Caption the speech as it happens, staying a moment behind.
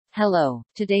Hello,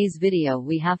 today's video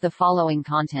we have the following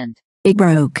content. It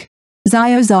broke.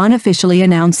 Xiao Zhan officially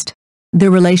announced. The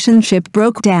relationship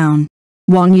broke down.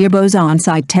 Wang Yibo's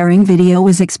on-site tearing video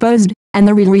was exposed, and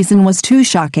the real reason was too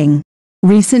shocking.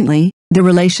 Recently, the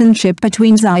relationship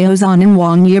between Xiao Zhan and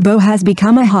Wang Yibo has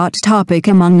become a hot topic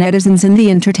among netizens in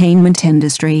the entertainment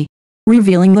industry.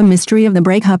 Revealing the mystery of the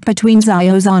breakup between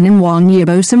Xiao Zhan and Wang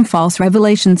Yibo, some false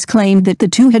revelations claimed that the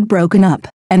two had broken up,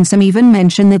 and some even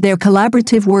mentioned that their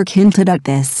collaborative work hinted at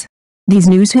this. These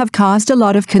news have caused a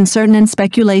lot of concern and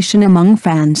speculation among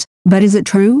fans, but is it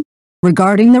true?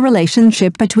 Regarding the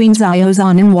relationship between Xiao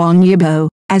Zhan and Wang Yibo,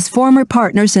 as former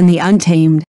partners in The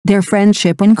Untamed, their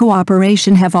friendship and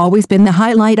cooperation have always been the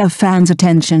highlight of fans'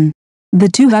 attention. The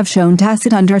two have shown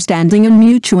tacit understanding and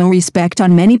mutual respect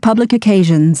on many public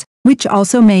occasions, which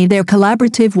also made their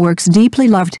collaborative works deeply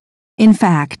loved. In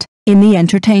fact, in the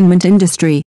entertainment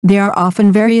industry, there are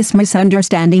often various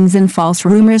misunderstandings and false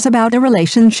rumors about the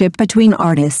relationship between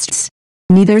artists.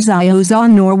 Neither Xiao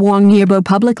Zhan nor Wang Yibo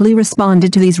publicly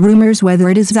responded to these rumors. Whether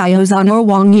it is Xiao Zhan or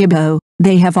Wang Yibo,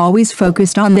 they have always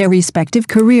focused on their respective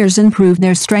careers and proved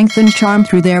their strength and charm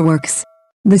through their works.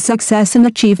 The success and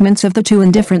achievements of the two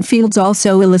in different fields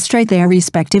also illustrate their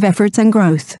respective efforts and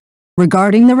growth.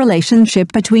 Regarding the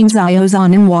relationship between Xiao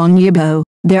Zhan and Wang Yibo,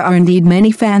 there are indeed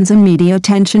many fans and media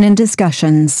attention and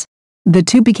discussions. The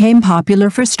two became popular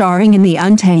for starring in The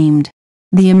Untamed.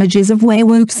 The images of Wei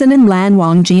Wuxian and Lan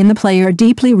Wangji in the play are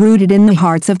deeply rooted in the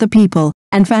hearts of the people,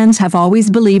 and fans have always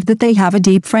believed that they have a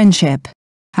deep friendship.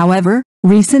 However,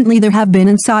 recently there have been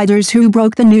insiders who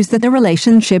broke the news that the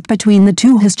relationship between the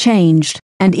two has changed,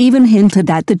 and even hinted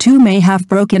that the two may have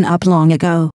broken up long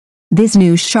ago. This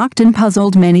news shocked and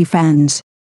puzzled many fans.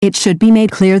 It should be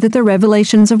made clear that the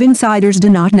revelations of insiders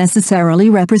do not necessarily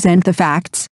represent the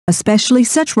facts, especially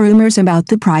such rumors about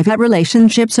the private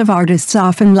relationships of artists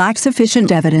often lack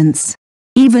sufficient evidence.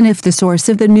 Even if the source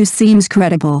of the news seems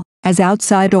credible, as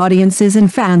outside audiences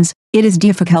and fans, it is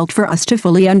difficult for us to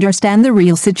fully understand the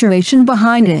real situation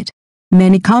behind it.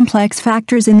 Many complex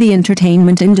factors in the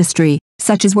entertainment industry,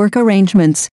 such as work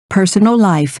arrangements, personal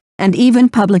life, and even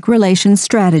public relations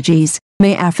strategies,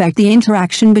 may affect the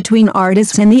interaction between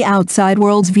artists and the outside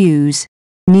world's views.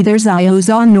 Neither Xiao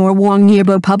Zhan nor Wang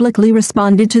Yibo publicly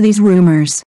responded to these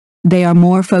rumors. They are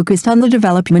more focused on the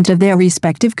development of their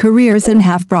respective careers and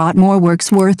have brought more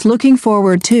works worth looking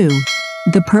forward to.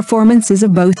 The performances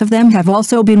of both of them have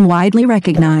also been widely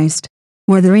recognized.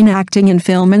 Whether in acting in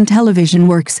film and television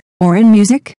works, or in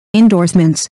music,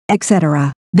 endorsements,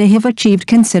 etc., they have achieved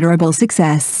considerable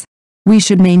success. We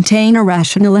should maintain a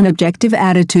rational and objective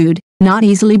attitude, not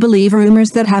easily believe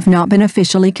rumors that have not been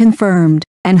officially confirmed,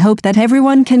 and hope that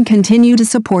everyone can continue to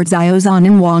support Xiao Zhan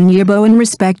and Wang Yibo and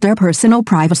respect their personal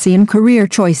privacy and career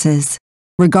choices.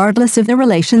 Regardless of the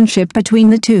relationship between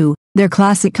the two, their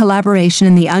classic collaboration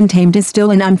in The Untamed is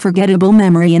still an unforgettable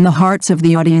memory in the hearts of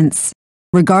the audience.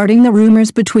 Regarding the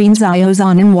rumors between Xiao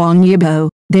Zhan and Wang Yibo,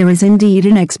 there is indeed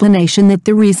an explanation that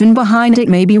the reason behind it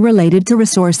may be related to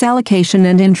resource allocation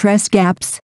and interest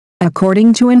gaps.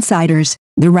 According to insiders,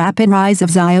 the rapid rise of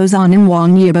Xiao Zhan and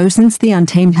Wang Yibo since The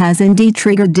Untamed has indeed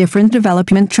triggered different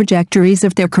development trajectories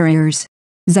of their careers.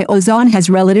 Xiao Zhan has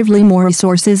relatively more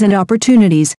resources and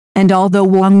opportunities, and although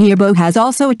Wang Yibo has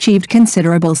also achieved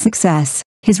considerable success,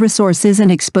 his resources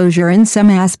and exposure in some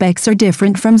aspects are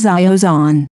different from Xiao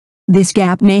Zhan. This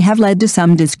gap may have led to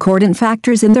some discordant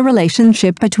factors in the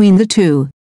relationship between the two.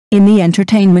 In the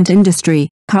entertainment industry,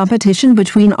 competition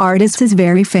between artists is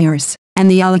very fierce, and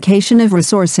the allocation of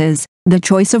resources, the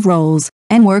choice of roles,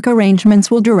 and work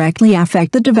arrangements will directly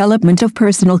affect the development of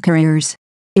personal careers.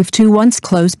 If two once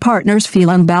close partners feel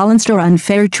unbalanced or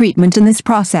unfair treatment in this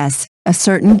process, a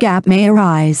certain gap may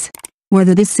arise.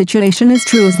 Whether this situation is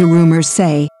true as the rumors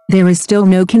say, there is still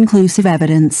no conclusive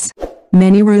evidence.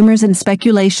 Many rumors and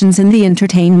speculations in the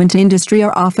entertainment industry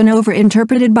are often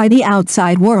overinterpreted by the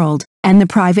outside world, and the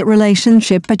private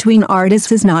relationship between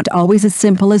artists is not always as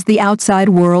simple as the outside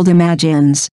world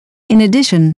imagines. In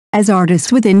addition, as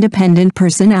artists with independent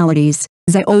personalities,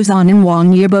 Xiao Zhan and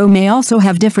Wang Yibo may also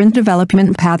have different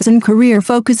development paths and career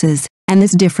focuses, and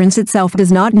this difference itself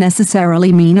does not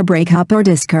necessarily mean a breakup or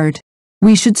discard.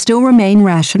 We should still remain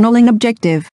rational and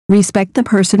objective, respect the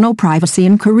personal privacy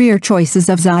and career choices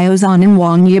of Xiao Zhan and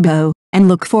Wang Yibo, and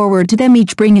look forward to them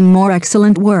each bringing more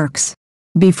excellent works.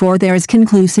 Before there is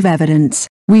conclusive evidence,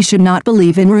 we should not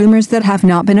believe in rumors that have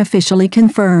not been officially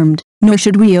confirmed, nor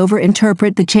should we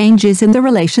overinterpret the changes in the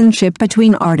relationship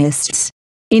between artists.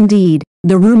 Indeed,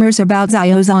 the rumors about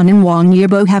Xiao Zhan and Wang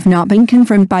Yibo have not been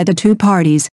confirmed by the two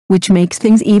parties, which makes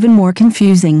things even more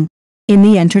confusing. In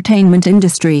the entertainment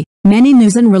industry, Many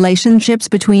news and relationships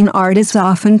between artists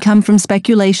often come from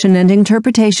speculation and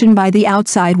interpretation by the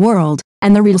outside world,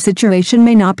 and the real situation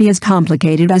may not be as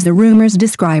complicated as the rumors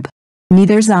describe.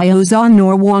 Neither Xiao Zhan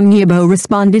nor Wang Yibo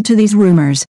responded to these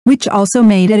rumors, which also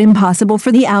made it impossible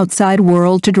for the outside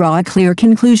world to draw a clear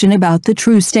conclusion about the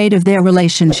true state of their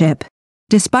relationship.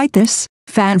 Despite this,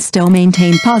 fans still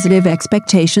maintain positive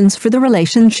expectations for the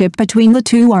relationship between the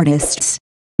two artists.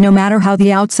 No matter how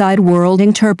the outside world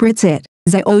interprets it,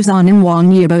 Xiao Zhan and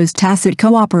Wang Yibo's tacit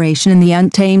cooperation in the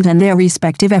Untamed and their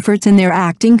respective efforts in their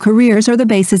acting careers are the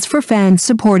basis for fans'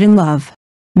 support and love.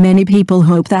 Many people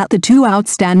hope that the two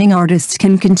outstanding artists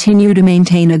can continue to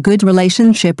maintain a good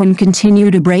relationship and continue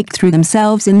to break through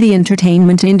themselves in the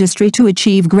entertainment industry to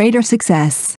achieve greater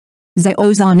success.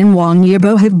 Xiao Zhan and Wang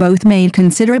Yibo have both made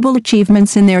considerable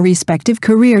achievements in their respective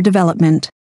career development.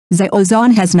 Xiao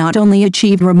Zhan has not only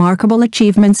achieved remarkable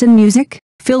achievements in music,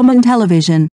 film and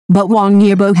television, but Wang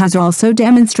Yibo has also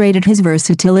demonstrated his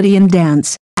versatility in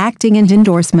dance, acting and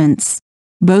endorsements.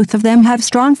 Both of them have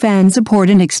strong fan support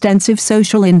and extensive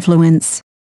social influence.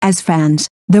 As fans,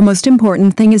 the most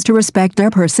important thing is to respect their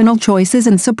personal choices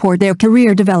and support their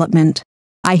career development.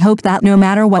 I hope that no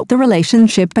matter what the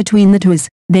relationship between the two is,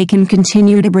 they can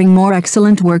continue to bring more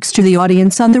excellent works to the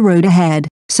audience on the road ahead,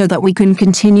 so that we can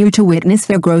continue to witness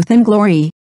their growth and glory.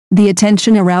 The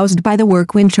attention aroused by the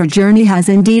work Winter Journey has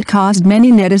indeed caused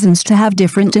many netizens to have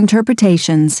different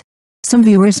interpretations. Some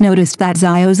viewers noticed that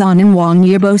Xiao Zhan and Wang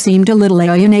Yibo seemed a little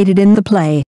alienated in the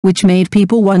play, which made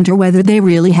people wonder whether they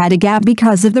really had a gap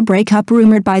because of the breakup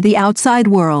rumored by the outside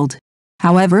world.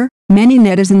 However, many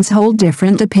netizens hold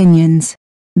different opinions.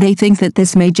 They think that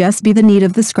this may just be the need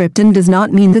of the script and does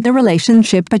not mean that the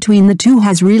relationship between the two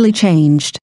has really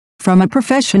changed. From a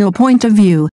professional point of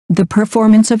view, the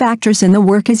performance of actors in the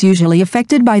work is usually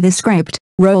affected by the script,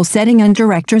 role setting and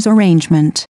director's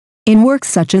arrangement. In works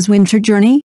such as Winter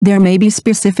Journey, there may be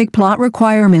specific plot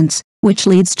requirements, which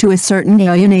leads to a certain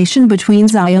alienation between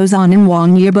Xiao Zhan and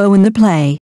Wang Yibo in the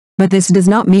play. But this does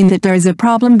not mean that there is a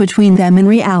problem between them in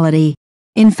reality.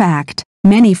 In fact,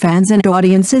 many fans and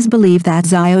audiences believe that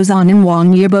Xiao Zhan and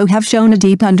Wang Yibo have shown a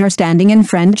deep understanding and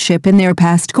friendship in their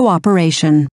past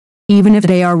cooperation. Even if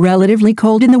they are relatively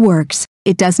cold in the works,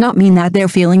 it does not mean that their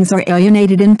feelings are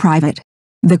alienated in private.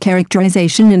 The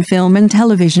characterization in film and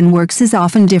television works is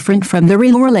often different from the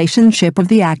real relationship of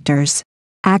the actors.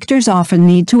 Actors often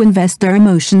need to invest their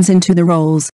emotions into the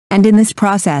roles, and in this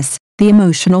process, the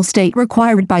emotional state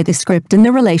required by the script and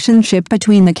the relationship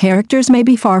between the characters may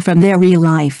be far from their real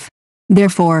life.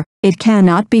 Therefore, it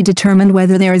cannot be determined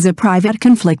whether there is a private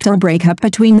conflict or breakup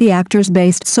between the actors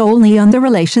based solely on the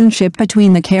relationship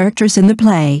between the characters in the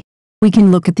play. We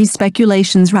can look at these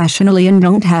speculations rationally and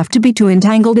don't have to be too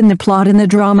entangled in the plot and the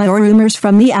drama or rumors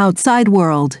from the outside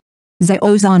world. Xiao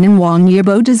Zhan and Wang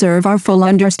Yibo deserve our full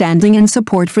understanding and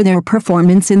support for their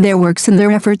performance in their works and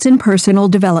their efforts in personal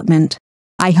development.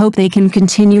 I hope they can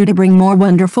continue to bring more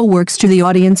wonderful works to the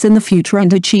audience in the future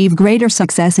and achieve greater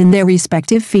success in their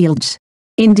respective fields.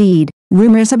 Indeed,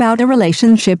 rumors about a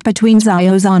relationship between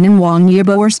Xiao Zhan and Wang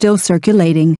Yibo are still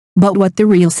circulating, but what the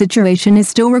real situation is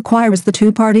still requires the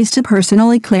two parties to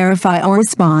personally clarify or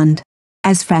respond.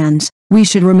 As fans, we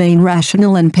should remain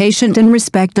rational and patient and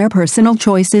respect their personal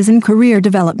choices and career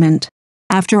development.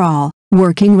 After all,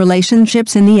 working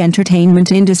relationships in the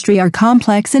entertainment industry are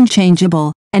complex and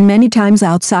changeable, and many times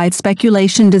outside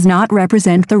speculation does not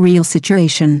represent the real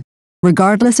situation.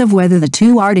 Regardless of whether the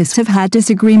two artists have had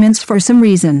disagreements for some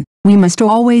reason, we must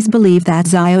always believe that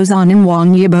Xiao Zhan and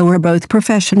Wang Yibo are both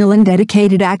professional and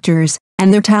dedicated actors,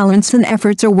 and their talents and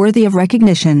efforts are worthy of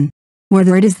recognition.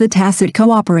 Whether it is the tacit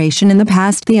cooperation in the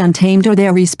past, the Untamed, or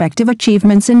their respective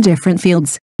achievements in different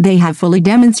fields, they have fully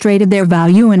demonstrated their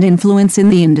value and influence in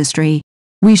the industry.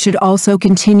 We should also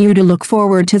continue to look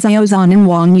forward to Xiao Zhan and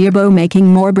Wang Yibo making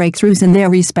more breakthroughs in their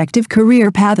respective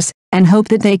career paths, and hope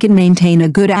that they can maintain a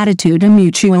good attitude and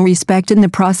mutual respect in the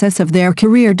process of their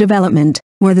career development,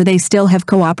 whether they still have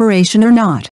cooperation or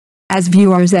not. As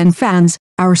viewers and fans,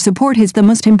 our support is the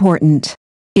most important.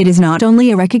 It is not only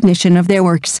a recognition of their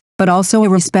works, but also a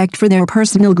respect for their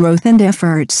personal growth and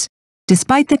efforts.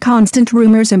 Despite the constant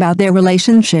rumors about their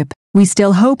relationship, we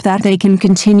still hope that they can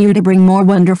continue to bring more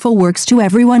wonderful works to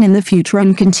everyone in the future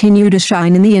and continue to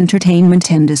shine in the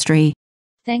entertainment industry.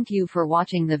 Thank you for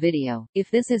watching the video.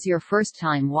 If this is your first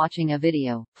time watching a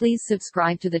video, please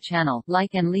subscribe to the channel,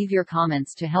 like and leave your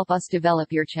comments to help us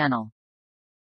develop your channel.